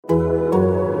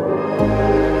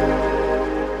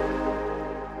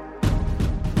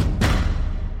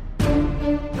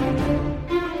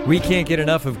We can't get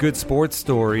enough of good sports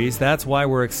stories. That's why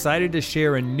we're excited to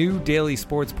share a new daily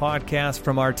sports podcast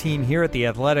from our team here at The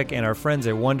Athletic and our friends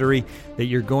at Wondery that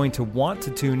you're going to want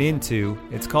to tune into.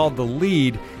 It's called The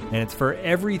Lead, and it's for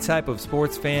every type of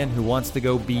sports fan who wants to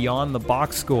go beyond the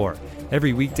box score.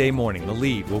 Every weekday morning, The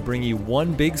Lead will bring you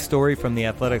one big story from The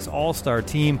Athletic's all-star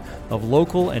team of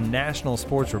local and national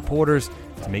sports reporters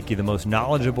to make you the most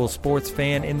knowledgeable sports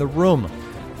fan in the room.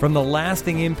 From the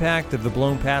lasting impact of the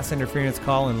blown pass interference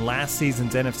call in last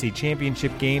season's NFC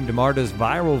Championship game to Marta's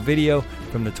viral video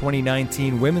from the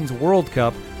 2019 Women's World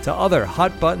Cup to other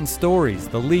hot-button stories,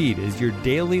 The Lead is your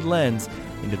daily lens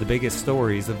into the biggest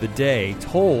stories of the day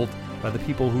told by the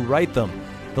people who write them.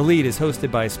 The Lead is hosted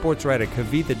by sports writer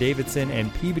Kavitha Davidson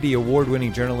and Peabody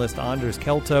Award-winning journalist Anders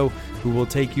Kelto, who will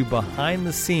take you behind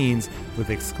the scenes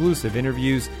with exclusive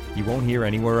interviews you won't hear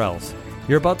anywhere else.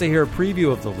 You're about to hear a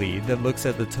preview of The Lead that looks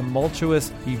at the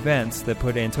tumultuous events that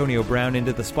put Antonio Brown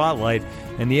into the spotlight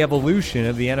and the evolution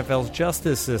of the NFL's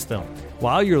justice system.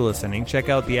 While you're listening, check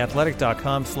out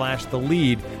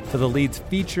theathletic.com/thelead for The Lead's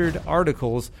featured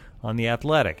articles on The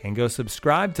Athletic, and go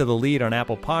subscribe to The Lead on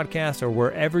Apple Podcasts or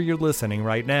wherever you're listening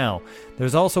right now.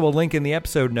 There's also a link in the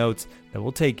episode notes that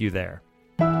will take you there.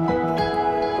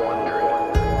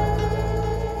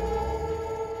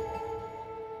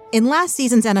 In last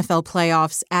season's NFL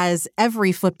playoffs, as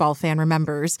every football fan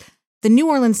remembers, the New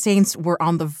Orleans Saints were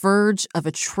on the verge of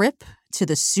a trip to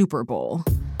the Super Bowl.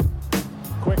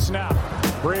 Quick snap,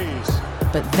 Breeze.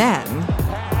 But then...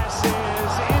 Pass is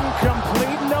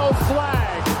incomplete, no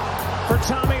flag for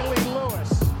Tommy Lee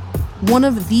Lewis. One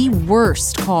of the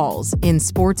worst calls in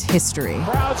sports history.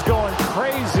 Crowd's going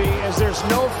crazy as there's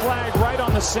no flag right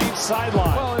on the Saints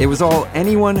sideline. It was all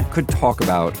anyone could talk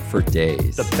about for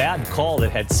days. The bad call that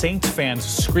had Saints fans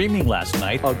screaming last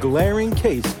night. A glaring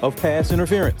case of pass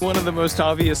interference. One of the most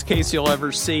obvious case you'll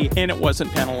ever see, and it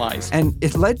wasn't penalized. And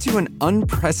it led to an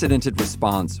unprecedented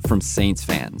response from Saints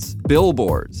fans.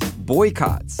 Billboards,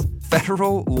 boycotts,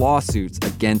 federal lawsuits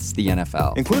against the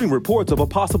NFL. Including reports of a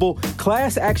possible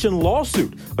class action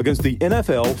lawsuit against the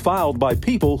NFL filed by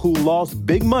people who lost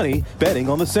big money betting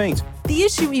on the Saints. The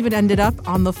issue even ended up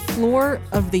on the floor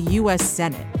of the U.S.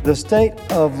 Senate. The state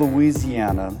of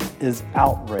Louisiana is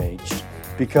outraged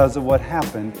because of what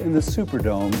happened in the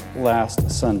Superdome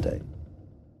last Sunday.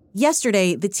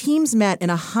 Yesterday, the teams met in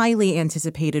a highly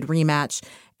anticipated rematch,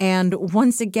 and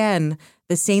once again,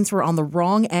 the Saints were on the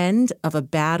wrong end of a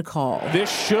bad call. This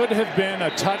should have been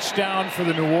a touchdown for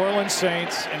the New Orleans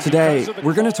Saints. Today,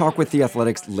 we're going to talk with The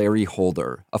Athletic's Larry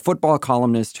Holder, a football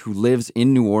columnist who lives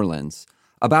in New Orleans,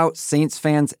 about Saints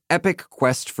fans' epic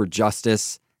quest for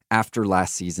justice after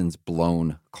last season's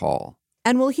blown call.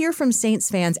 And we'll hear from Saints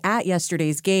fans at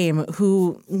yesterday's game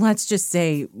who, let's just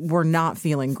say, were not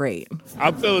feeling great.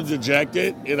 I'm feeling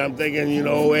dejected, and I'm thinking,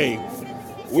 hey,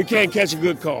 we can't catch a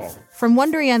good call. From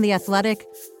Wondery and The Athletic,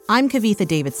 I'm Kavitha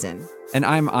Davidson. And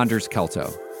I'm Anders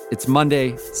Kelto. It's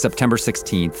Monday, September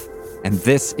 16th, and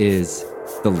this is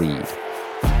The Lead.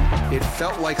 It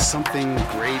felt like something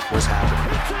great was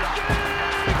happening.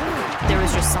 There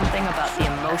was just something about the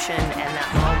emotion and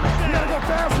that moment.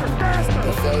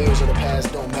 The failures of the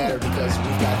past don't matter because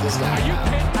we've got this guy now.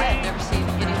 I have never seen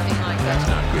anything like that. That's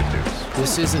not good news.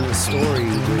 This isn't a story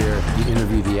where you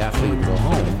interview the athlete and go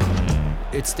home.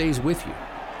 It stays with you.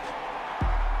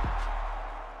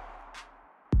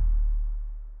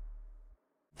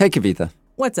 Hey, Kavitha.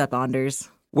 What's up, Anders?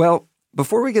 Well,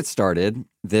 before we get started,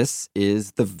 this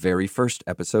is the very first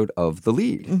episode of The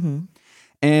Lead. Mm-hmm.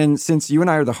 And since you and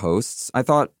I are the hosts, I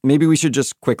thought maybe we should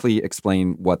just quickly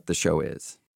explain what the show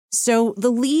is. So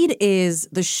The Lead is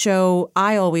the show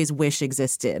I always wish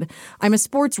existed. I'm a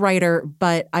sports writer,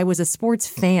 but I was a sports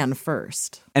fan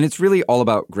first. And it's really all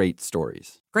about great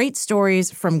stories. Great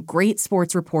stories from great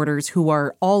sports reporters who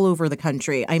are all over the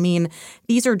country. I mean,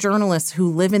 these are journalists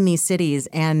who live in these cities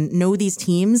and know these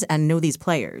teams and know these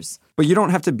players. But you don't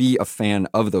have to be a fan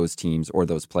of those teams or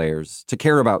those players to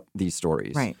care about these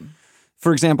stories. Right.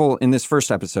 For example, in this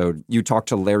first episode, you talked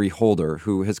to Larry Holder,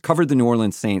 who has covered the New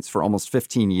Orleans Saints for almost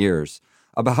 15 years,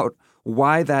 about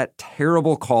why that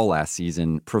terrible call last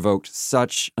season provoked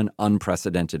such an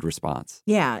unprecedented response.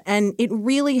 Yeah, and it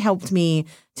really helped me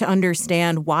to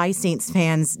understand why Saints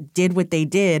fans did what they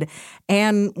did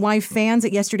and why fans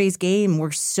at yesterday's game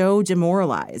were so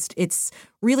demoralized. It's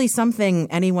really something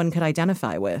anyone could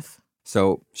identify with.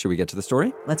 So, should we get to the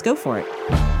story? Let's go for it.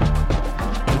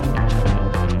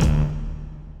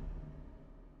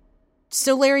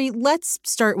 So, Larry, let's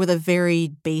start with a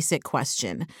very basic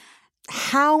question.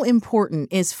 How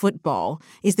important is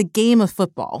the game of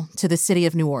football, to the city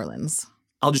of New Orleans?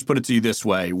 I'll just put it to you this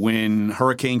way. When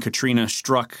Hurricane Katrina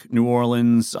struck New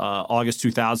Orleans, August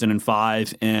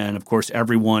 2005, and of course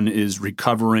everyone is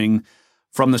recovering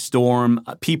from the storm,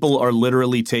 people are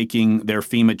literally taking their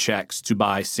FEMA checks to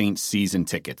buy Saints season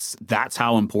tickets. That's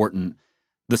how important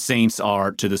the Saints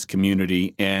are to this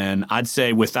community. And I'd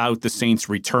say without the Saints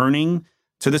returning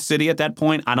to the city at that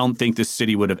point, I don't think this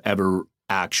city would have ever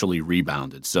actually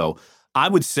rebounded. So I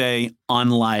would say,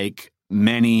 unlike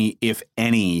many, if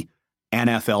any,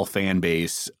 NFL fan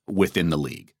base within the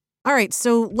league. All right,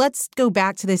 so let's go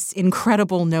back to this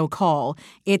incredible no call.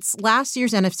 It's last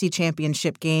year's NFC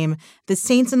Championship game. The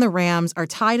Saints and the Rams are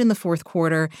tied in the fourth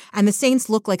quarter, and the Saints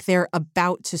look like they're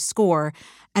about to score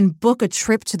and book a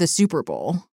trip to the Super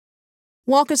Bowl.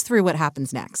 Walk us through what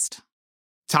happens next.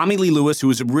 Tommy Lee Lewis, who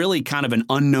is really kind of an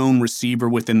unknown receiver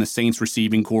within the Saints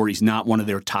receiving corps, he's not one of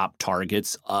their top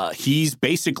targets. He's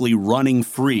basically running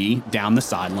free down the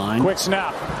sideline. Quick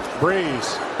snap,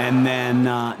 Breeze. And then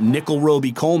Nickel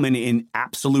Roby Coleman, in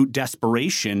absolute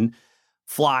desperation,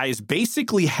 flies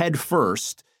basically head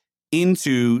first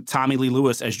into Tommy Lee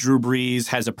Lewis as Drew Brees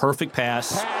has a perfect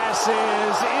pass. Pass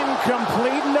is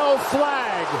incomplete, no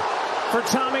flag for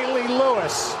Tommy Lee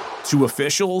Lewis. Two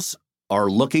officials are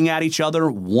looking at each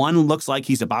other. One looks like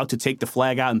he's about to take the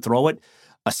flag out and throw it.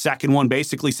 A second one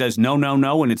basically says no,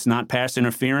 and it's not pass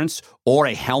interference or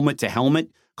a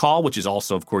helmet-to-helmet call, which is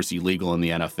also, of course, illegal in the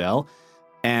NFL.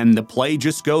 And the play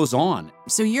just goes on.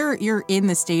 So you're in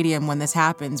the stadium when this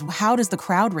happens. How does the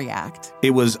crowd react?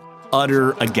 It was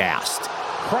utter aghast.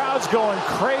 Crowd's going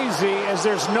crazy as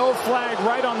there's no flag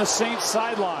right on the Saints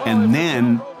sideline. And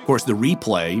then, of course, the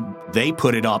replay, they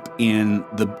put it up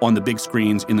on the big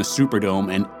screens in the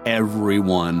Superdome, and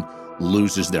everyone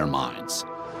loses their minds.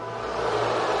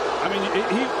 I mean,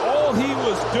 all he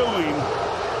was doing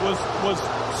was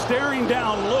staring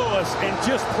down Lewis and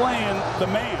just playing the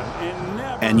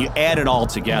man. And you add it all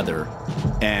together,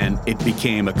 and it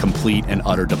became a complete and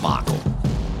utter debacle.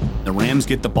 The Rams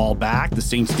get the ball back. The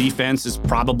Saints defense is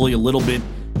probably a little bit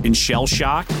in shell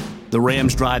shock. The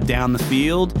Rams drive down the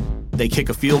field. They kick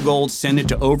a field goal, send it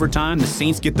to overtime. The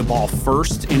Saints get the ball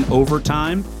first in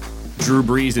overtime. Drew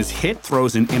Brees is hit,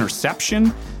 throws an interception,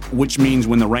 which means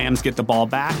when the Rams get the ball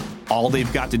back, all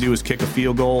they've got to do is kick a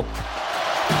field goal.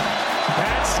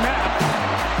 Bad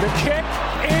snap. The kick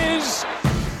is...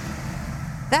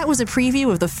 That was a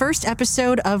preview of the first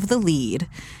episode of The Lead.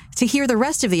 To hear the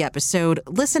rest of the episode,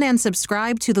 listen and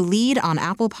subscribe to The Lead on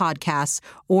Apple Podcasts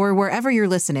or wherever you're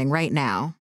listening right now.